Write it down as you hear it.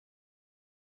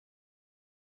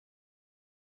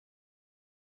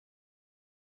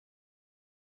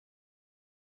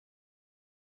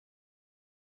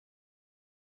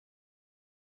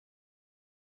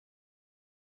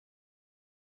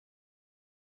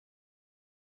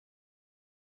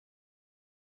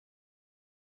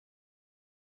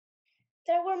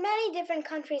There were many different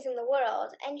countries in the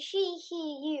world, and she,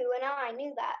 he, you, and I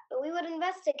knew that. But we would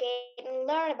investigate and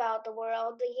learn about the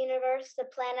world, the universe, the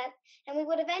planet, and we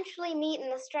would eventually meet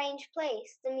in a strange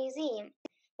place, the museum.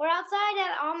 Where outside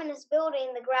that ominous building,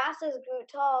 the grasses grew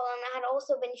tall and had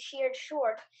also been sheared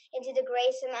short into the gray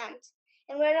cement,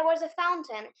 and where there was a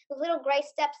fountain with little gray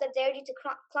steps that dared you to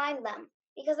climb them,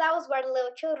 because that was where the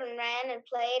little children ran and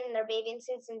played in their bathing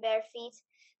suits and bare feet.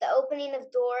 The opening of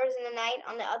doors in the night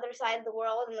on the other side of the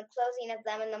world and the closing of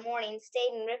them in the morning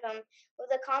stayed in rhythm with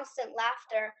the constant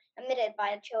laughter emitted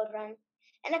by the children.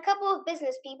 And a couple of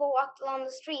business people walked along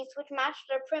the streets which matched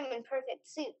their prim and perfect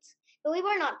suits. But we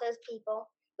were not those people.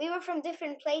 We were from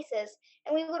different places,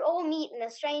 and we would all meet in a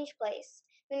strange place,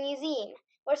 the museum,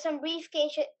 where some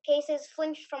briefcases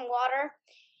flinched from water,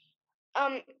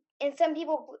 um, and some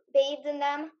people bathed in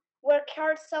them, where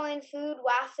carts selling food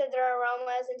wafted their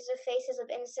aromas into the faces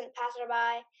of innocent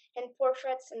passerby, and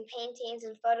portraits and paintings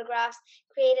and photographs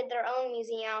created their own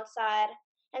museum outside,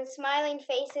 and smiling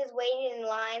faces waited in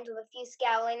lines with a few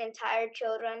scowling and tired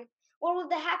children, or with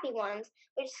the happy ones,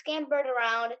 which scampered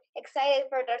around, excited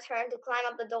for their turn to climb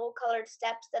up the dull-colored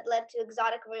steps that led to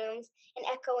exotic rooms and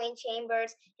echoing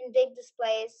chambers and big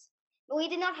displays. But we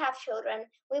did not have children.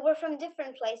 We were from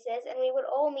different places, and we would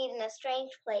all meet in a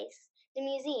strange place, the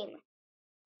museum.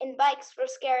 And bikes were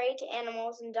scary to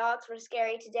animals, and dogs were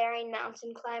scary to daring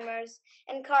mountain climbers,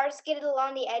 and cars skidded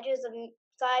along the edges of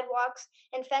sidewalks,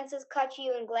 and fences cut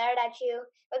you and glared at you.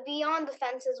 But beyond the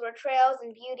fences were trails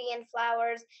and beauty and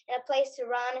flowers, and a place to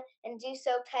run, and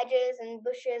dew-soaked hedges and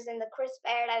bushes, and the crisp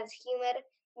air that is humid,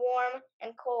 warm,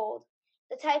 and cold.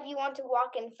 The type you want to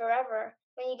walk in forever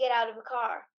when you get out of a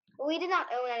car. But we did not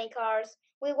own any cars.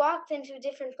 We walked into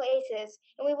different places,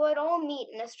 and we would all meet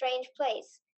in a strange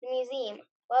place, the museum,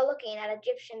 while looking at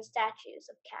Egyptian statues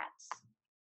of cats.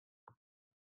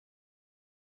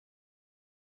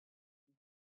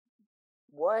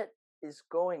 What is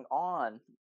going on?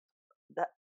 That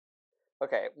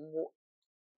okay.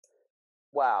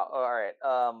 Wow. All right.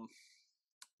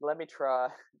 Let me try.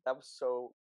 That was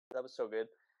so. That was so good,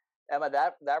 Emma.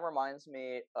 That reminds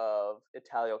me of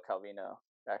Italio Calvino.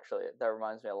 Actually, that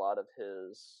reminds me a lot of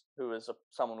his. Who is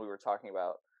someone we were talking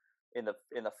about in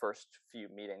the first few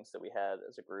meetings that we had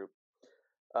as a group.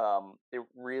 It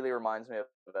really reminds me of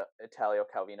Italio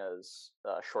Calvino's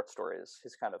short stories.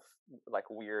 His kind of like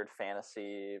weird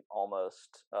fantasy,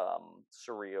 almost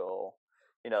surreal.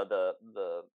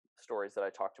 The stories that I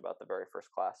talked about the very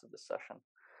first class of this session.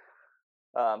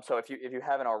 So if you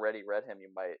haven't already read him,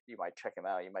 you might check him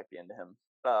out. You might be into him.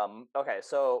 Okay,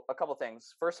 so a couple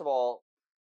things. First of all,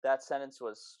 that sentence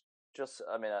was just,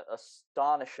 I mean, an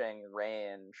astonishing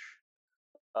range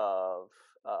of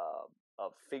uh,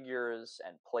 of figures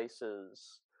and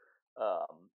places,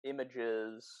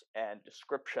 images and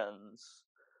descriptions.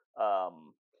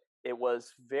 Um, it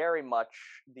was very much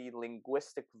the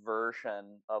linguistic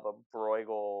version of a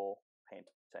Bruegel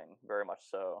painting, very much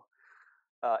so.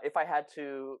 If I had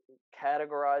to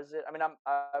categorize it, I mean,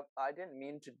 I didn't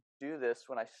mean to do this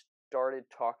when I started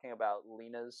talking about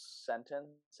Lena's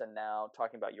sentence and now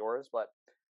talking about yours, but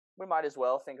we might as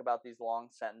well think about these long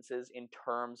sentences in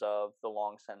terms of the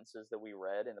long sentences that we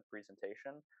read in the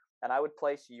presentation. And I would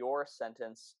place your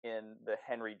sentence in the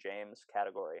Henry James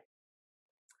category.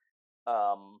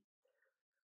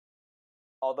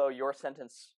 Although your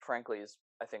sentence, frankly, is,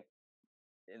 I think,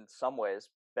 in some ways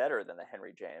better than the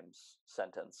Henry James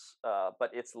sentence.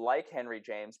 But it's like Henry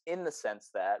James in the sense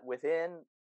that within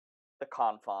the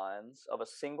confines of a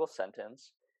single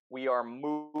sentence, we are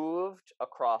moved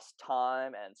across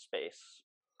time and space.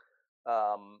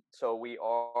 So we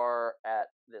are at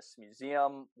this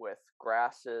museum with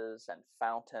grasses and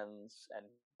fountains and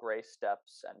gray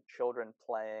steps and children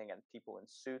playing and people in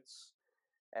suits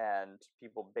and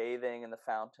people bathing in the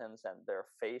fountains and their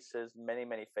faces, many,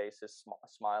 many faces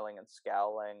smiling and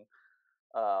scowling.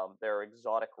 There are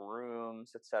exotic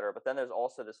rooms, etc. But then there's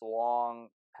also this long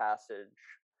passage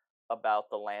about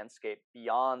the landscape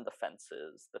beyond the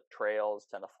fences, the trails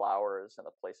and the flowers and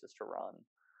the places to run.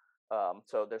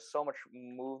 So there's so much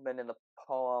movement in the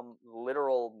poem,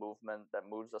 literal movement that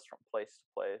moves us from place to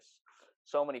place.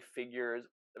 So many figures.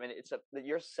 I mean,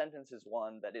 your sentence is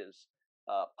one that is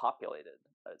populated.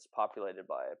 It's populated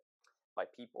by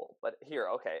people. But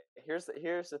here's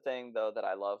the thing though that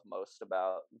I love most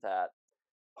about that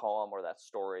poem or that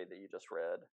story that you just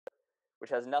read,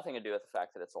 which has nothing to do with the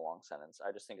fact that it's a long sentence.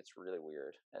 I just think it's really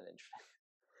weird and interesting.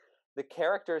 The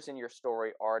characters in your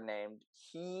story are named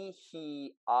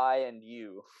he, I, and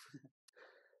you.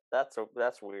 That's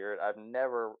weird. I've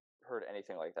never heard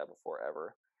anything like that before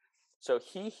ever. So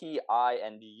he, I,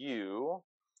 and you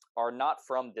are not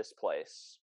from this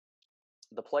place.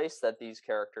 The place that these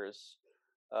characters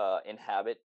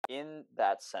inhabit in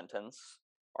that sentence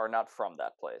are not from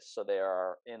that place. So they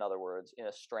are, in other words, in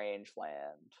a strange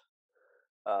land.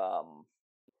 Um,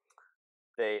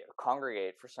 they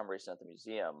congregate for some reason at the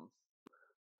museum.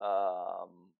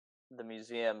 Um, the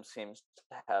museum seems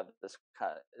to have this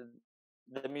kind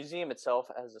of, the museum itself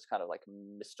has this kind of like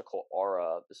mystical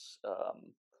aura. This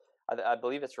I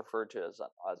believe it's referred to as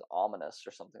ominous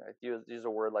or something. Like use a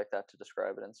word like that to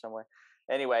describe it in some way.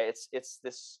 Anyway, it's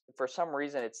this, for some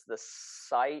reason it's the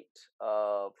site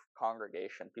of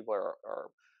congregation. People are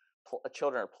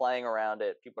children are playing around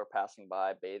it. People are passing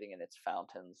by, bathing in its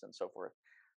fountains and so forth.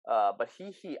 But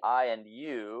he, I, and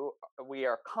you, we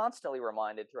are constantly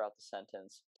reminded throughout the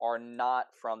sentence, are not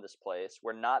from this place.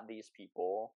 We're not these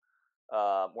people.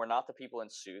 We're not the people in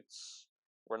suits.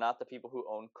 We're not the people who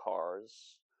own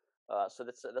cars. So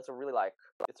that's a really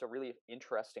it's a really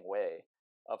interesting way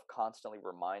of constantly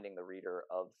reminding the reader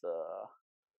of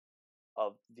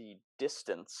the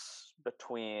distance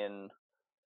between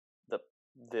the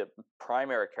the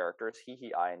primary characters,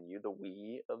 he, I, and you, the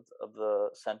we of the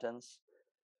sentence,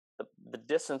 the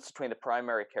distance between the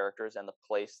primary characters and the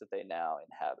place that they now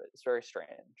inhabit. It's very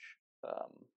strange.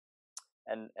 Um,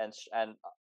 and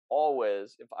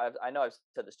always, if I know I've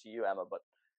said this to you, Emma, but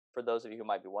for those of you who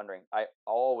might be wondering, I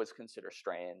always consider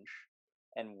strange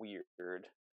and weird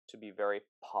to be very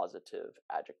positive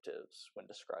adjectives when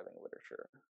describing literature.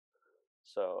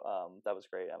 So that was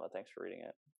great, Emma. Thanks for reading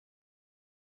it.